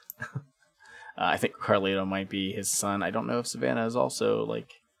Hill. I think Carlito might be his son. I don't know if Savannah is also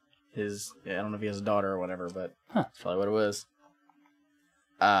like his. I don't know if he has a daughter or whatever, but that's probably what it was.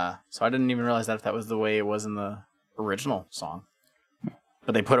 So I didn't even realize that if that was the way it was in the original song.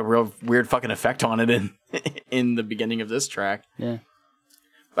 But they put a real weird fucking effect on it in the beginning of this track. Yeah.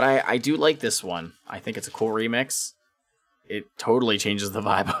 But I do like this one. I think it's a cool remix. It totally changes the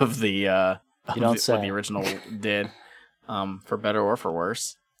vibe of what the original did, for better or for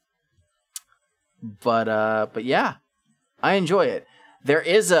worse. But yeah, I enjoy it. There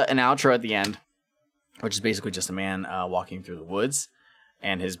is an outro at the end, which is basically just a man walking through the woods,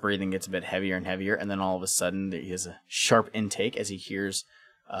 and his breathing gets a bit heavier and heavier, and then all of a sudden he has a sharp intake as he hears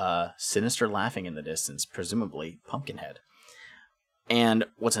sinister laughing in the distance, presumably Pumpkinhead. And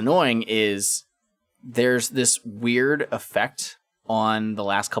what's annoying is there's this weird effect on the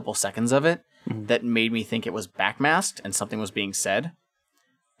last couple seconds of it that made me think it was backmasked and something was being said,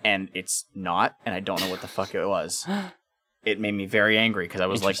 and it's not, and I don't know what the fuck it was. It made me very angry because I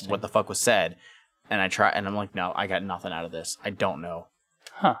was like, what the fuck was said? And and I'm like, no, I got nothing out of this. I don't know.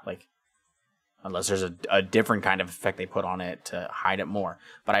 Huh. Like, unless there's a different kind of effect they put on it to hide it more.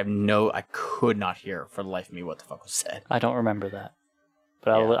 But I could not hear for the life of me what the fuck was said. I don't remember that.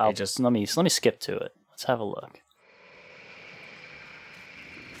 But I'll just let me skip to it. Let's have a look.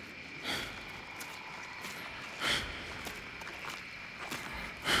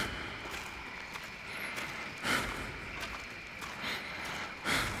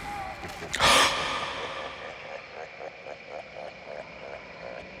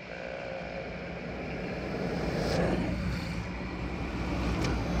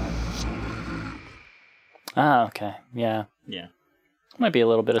 Ah, okay. Yeah. Yeah. Might be a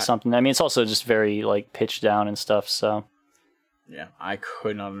little bit of something. I mean, it's also just very, like, pitched down and stuff, so. Yeah, I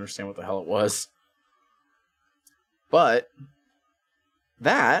could not understand what the hell it was. But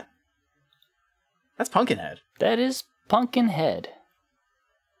that's Pumpkinhead. That is Pumpkinhead.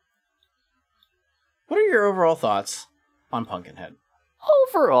 What are your overall thoughts on Pumpkinhead?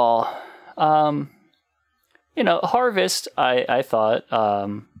 Overall, Harvest, I thought,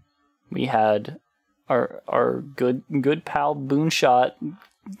 we had our good pal Boonshot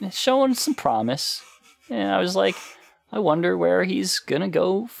showing some promise. And I was like, I wonder where he's gonna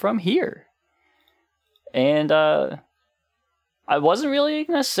go from here. And I wasn't really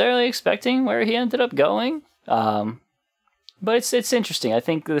necessarily expecting where he ended up going. But it's interesting. I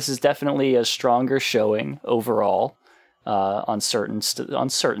think this is definitely a stronger showing overall on certain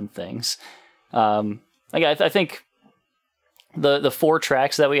things. I think the 4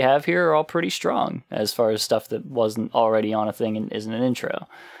 tracks that we have here are all pretty strong as far as stuff that wasn't already on a thing and isn't an intro.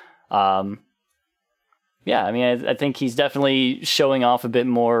 Yeah, I mean, I think he's definitely showing off a bit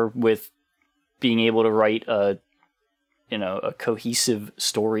more with being able to write a cohesive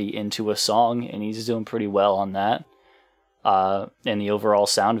story into a song, and he's doing pretty well on that. And the overall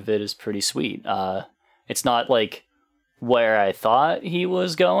sound of it is pretty sweet. It's not like where I thought he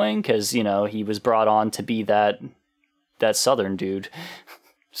was going, because, he was brought on to be that Southern dude,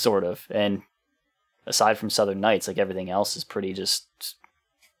 sort of. And aside from Southern Nights, like, everything else is pretty just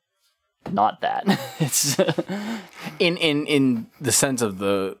not that. It's in the sense of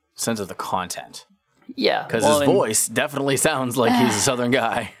the content. Yeah, because his voice definitely sounds like he's a Southern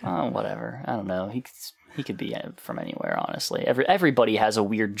guy. Oh, whatever. I don't know. He could be from anywhere, honestly. Everybody has a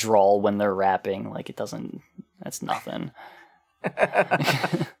weird drawl when they're rapping. Like, it doesn't. That's nothing.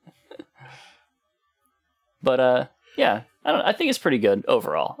 But yeah, I think it's pretty good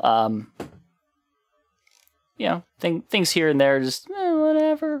overall. Things here and there, just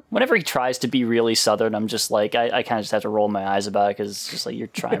whatever. Whenever he tries to be really Southern, I'm just like, I kind of just have to roll my eyes about it, because it's just like, you're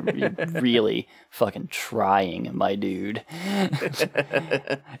really fucking trying, my dude.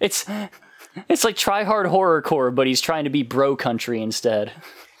 It's like Try Hard Horrorcore, but he's trying to be bro country instead.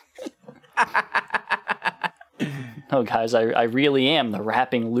 Oh, guys, I really am the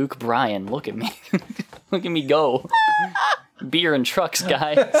rapping Luke Bryan. Look at me. Look at me go. Beer and trucks,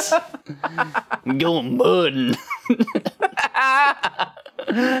 guys. I'm going mudding.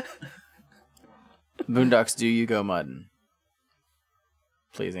 Boondocks, do you go mudding?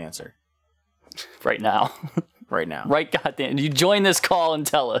 Please answer. Right now. Right now. Right, goddamn. You join this call and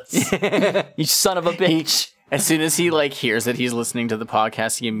tell us. You son of a bitch. As soon as he hears that he's listening to the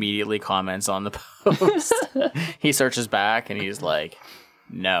podcast, he immediately comments on the post. He searches back and he's like,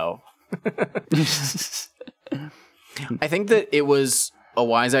 no. I think that it was a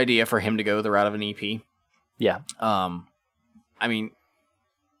wise idea for him to go the route of an EP. Yeah. I mean,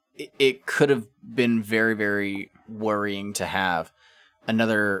 it could have been very, very worrying to have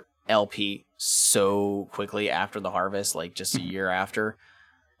another LP so quickly after the Harvest, like just a year after.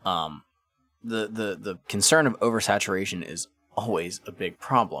 The concern of oversaturation is always a big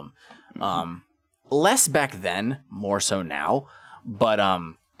problem. Less back then, more so now, but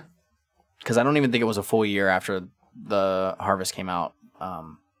because I don't even think it was a full year after the Harvest came out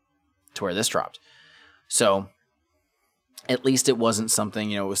to where this dropped. So at least it wasn't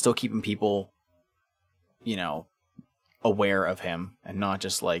something, it was still keeping people, aware of him and not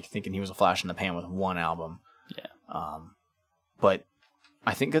just like thinking he was a flash in the pan with one album. Yeah. But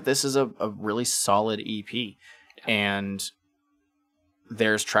I think that this is a really solid EP, and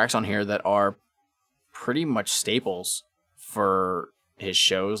there's tracks on here that are pretty much staples for his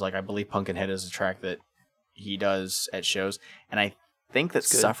shows. Like, I believe Pumpkinhead is a track that he does at shows, and I think that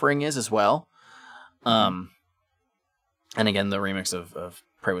Suffering is as well. And again, the remix of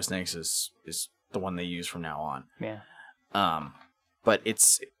Pray with Snakes is the one they use from now on. Yeah. But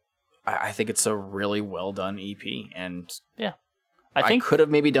it's I think it's a really well done EP, and Yeah. I think could have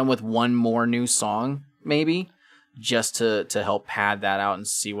maybe done with one more new song, maybe, just to help pad that out and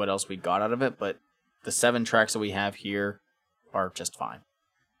see what else we got out of it. But the 7 tracks that we have here are just fine.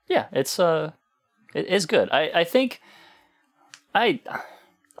 Yeah, it is good. I think I'm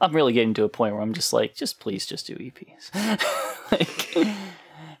really getting to a point where I'm just like, please just do EPs.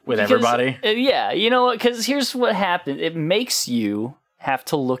 With everybody? Yeah, you know what? Because here's what happened. It makes you have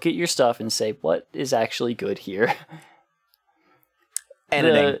to look at your stuff and say, what is actually good here?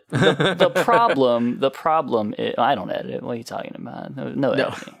 Editing. The problem is, I don't edit it. What are you talking about? No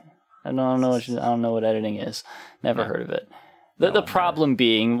editing. I don't know what editing is. Never heard of it. The problem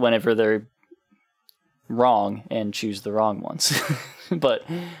being whenever they're wrong and choose the wrong ones. But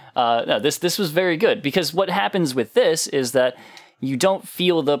no, this was very good, because what happens with this is that you don't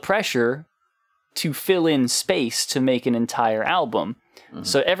feel the pressure to fill in space to make an entire album. Mm-hmm.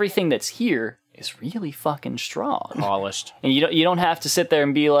 So everything that's here is really fucking strong, polished, and you don't have to sit there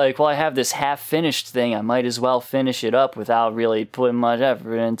and be like, well, I have this half finished thing, I might as well finish it up without really putting much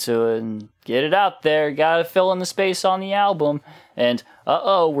effort into it and get it out there. Gotta fill in the space on the album, and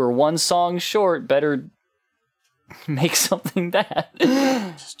we're 1 song short, better make something that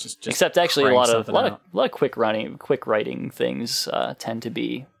just except actually a lot of quick writing things tend to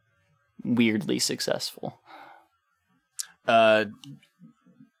be weirdly successful.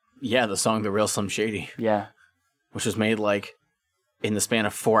 Yeah, the song The Real Slim Shady. Yeah. Which was made like in the span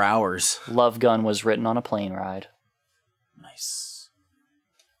of 4 hours. Love Gun was written on a plane ride. Nice.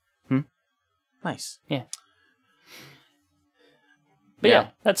 Nice. Yeah. But yeah,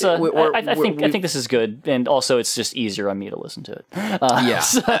 that's I think this is good, and also it's just easier on me to listen to it.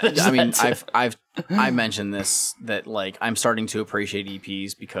 I mean, I mentioned this, that like I'm starting to appreciate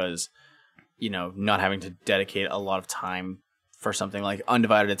EPs because, you know, not having to dedicate a lot of time for something like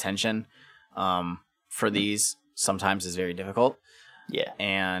undivided attention for these sometimes is very difficult. Yeah.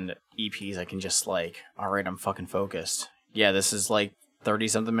 And EPs, I can just like, all right, I'm fucking focused. Yeah, this is like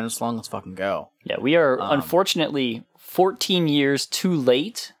 30-something minutes long. Let's fucking go. Yeah, we are unfortunately 14 years too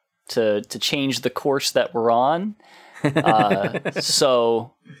late to change the course that we're on.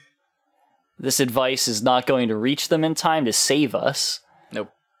 So this advice is not going to reach them in time to save us.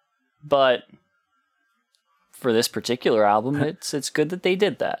 Nope. But for this particular album, it's good that they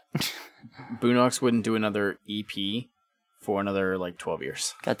did that. Boondocks wouldn't do another EP for another like 12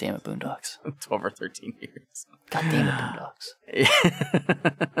 years. God damn it, Boondocks. 12 or 13 years. God damn it,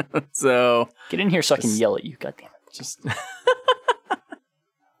 Boondocks. So get in here so I can yell at you. God damn it. Just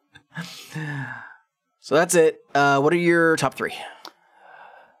So that's it. What are your top 3?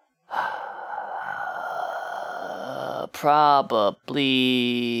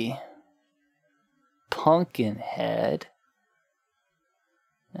 Probably Pumpkinhead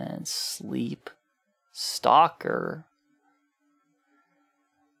and Sleep Stalker.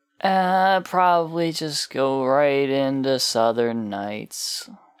 Probably just go right into Southern Nights.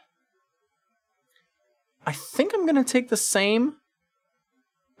 I think I'm gonna take the same,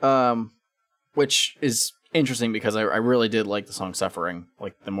 which is interesting because I really did like the song Suffering,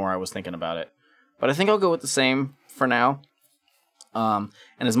 like the more I was thinking about it. But I think I'll go with the same for now. And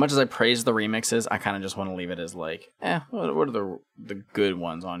as much as I praise the remixes, I kind of just want to leave it as like, what are the good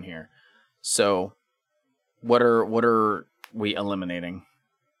ones on here? So, what are we eliminating?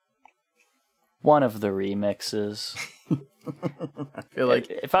 One of the remixes. I feel like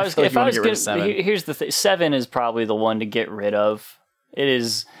if I was gonna, here's the thing: 7 is probably the one to get rid of. It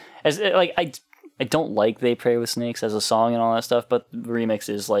is I don't like They Pray with Snakes as a song and all that stuff, but the remix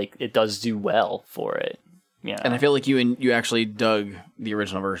is like it does do well for it. Yeah, and I feel like you actually dug the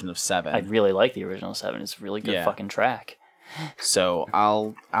original version of 7. I really like the original 7. It's a really good fucking track. So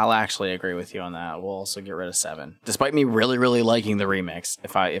I'll actually agree with you on that. We'll also get rid of 7, despite me really really liking the remix.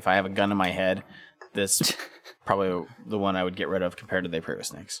 If I have a gun in my head, this probably the one I would get rid of compared to They Pray with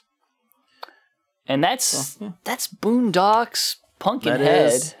Snakes. And that's Boondocks,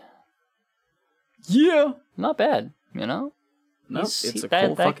 Pumpkinhead. Yeah, not bad. You know, nope, it's a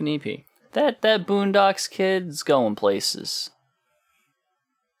cool fucking EP. That Boondocks kid's going places.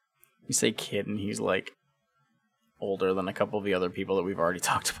 You say kid, and he's like older than a couple of the other people that we've already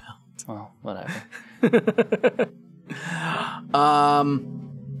talked about. Well, whatever.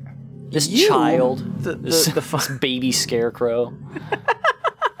 This child, this baby scarecrow.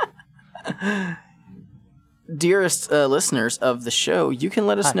 Dearest listeners of the show, you can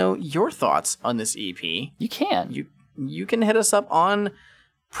let us know your thoughts on this EP. You can. You can hit us up on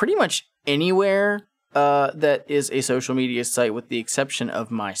pretty much anywhere that is a social media site, with the exception of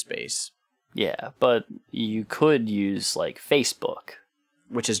MySpace. Yeah, but you could use like Facebook.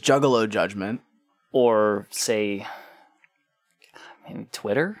 which is Juggalo Judgment. Or say, maybe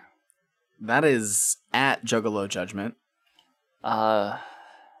Twitter? That is at Juggalo Judgment. We got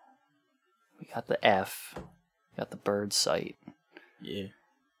the F. We got the bird site. Yeah.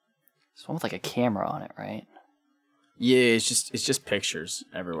 It's one with like a camera on it, right? Yeah, it's just pictures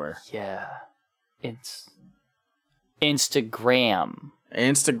everywhere. Yeah. It's Instagram.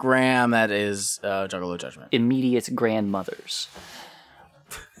 Instagram, that is Juggalo Judgment. Immediate grandmothers.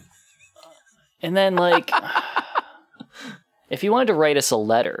 And then, like, if you wanted to write us a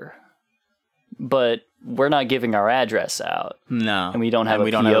letter, but we're not giving our address out. No. And we don't have a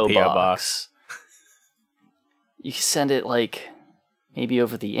P.O. box. You can send it, like, maybe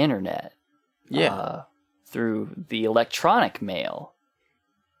over the internet. Yeah. Through the electronic mail.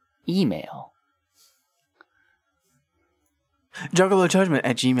 Email.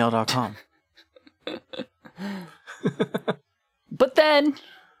 JuggaloJudgment@gmail.com.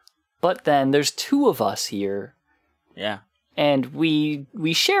 But then there's two of us here. Yeah. And we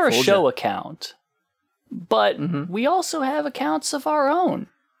share a show account. But we also have accounts of our own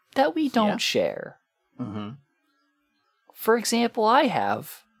that we don't share. Mm-hmm. For example, I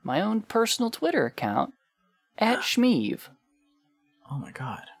have my own personal Twitter account @Shmeev. Oh my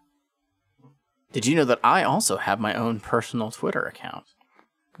god. Did you know that I also have my own personal Twitter account?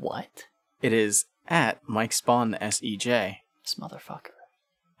 What? It is @MikeSpawnSEJ. This motherfucker.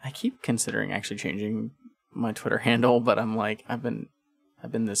 I keep considering actually changing my Twitter handle, but I'm like, I've been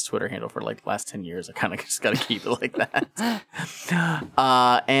this Twitter handle for like the last 10 years. I kind of just got to keep it like that.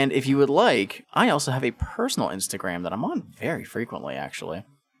 And if you would like, I also have a personal Instagram that I'm on very frequently, actually.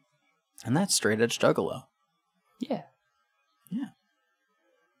 And that's Straight Edge Juggalo. Yeah. Yeah.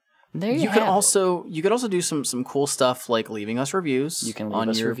 There You could also do some cool stuff like leaving us reviews. You can leave on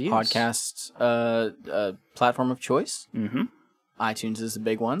us your reviews. podcast platform of choice. Mm-hmm. iTunes is the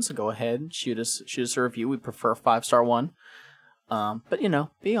big one, so go ahead, shoot us a review. We prefer a 5-star one. But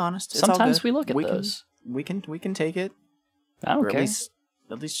be honest. It's all Sometimes good. we look at those. We can take it. I don't Or care.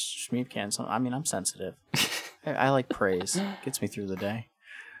 at least Shmeev can. So, I mean, I'm sensitive. I like praise. Gets me through the day.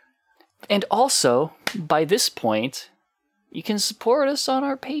 And also, by this point, you can support us on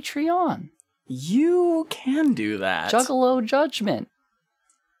our Patreon. You can do that. Juggalo Judgment.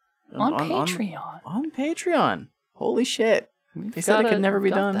 On Patreon. On Patreon. Holy shit. They said it could never be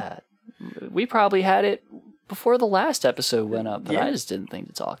done. That. We probably had it before the last episode went up, but Yeah. I just didn't think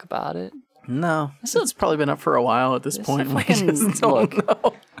to talk about it. No. It's probably been up for a while at this point. We fucking- just don't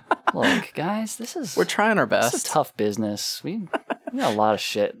know. Look, guys, We're trying our This is best. tough business. We got a lot of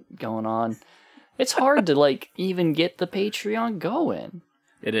shit going on. It's hard to even get the Patreon going.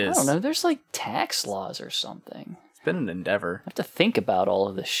 It I is. don't know. There's tax laws or something. It's been an endeavor. I have to think about all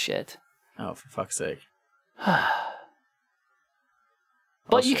of this shit. Oh, for fuck's sake.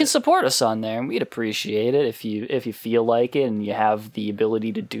 But you can support us on there, and we'd appreciate it if you feel like it and you have the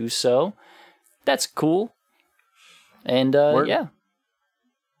ability to do so. That's cool. And yeah,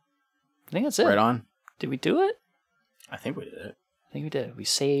 I think that's it. Right on. Did we do it? I think we did it. I think we did. We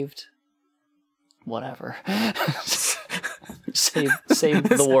saved whatever. saved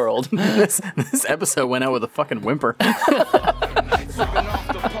the world. this episode went out with a fucking whimper.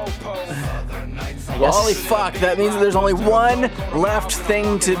 Holy fuck, that means there's only one left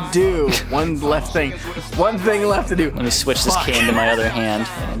thing to do. One thing left to do. Let me switch this can to my other hand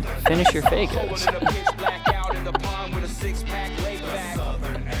and finish your Fagos.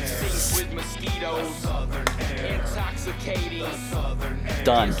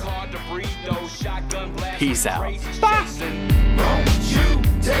 Done. Peace out. Won't you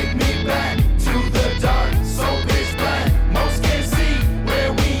take me back to the dark, so pitch black? Most can't see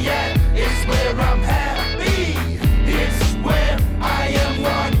where we at. It's where I'm happy. It's where I am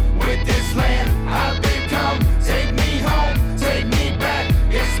one with this land I've become. Take me home, take me back.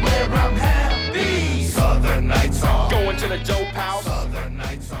 It's where I'm happy. Southern Nights on. Going to the dope house.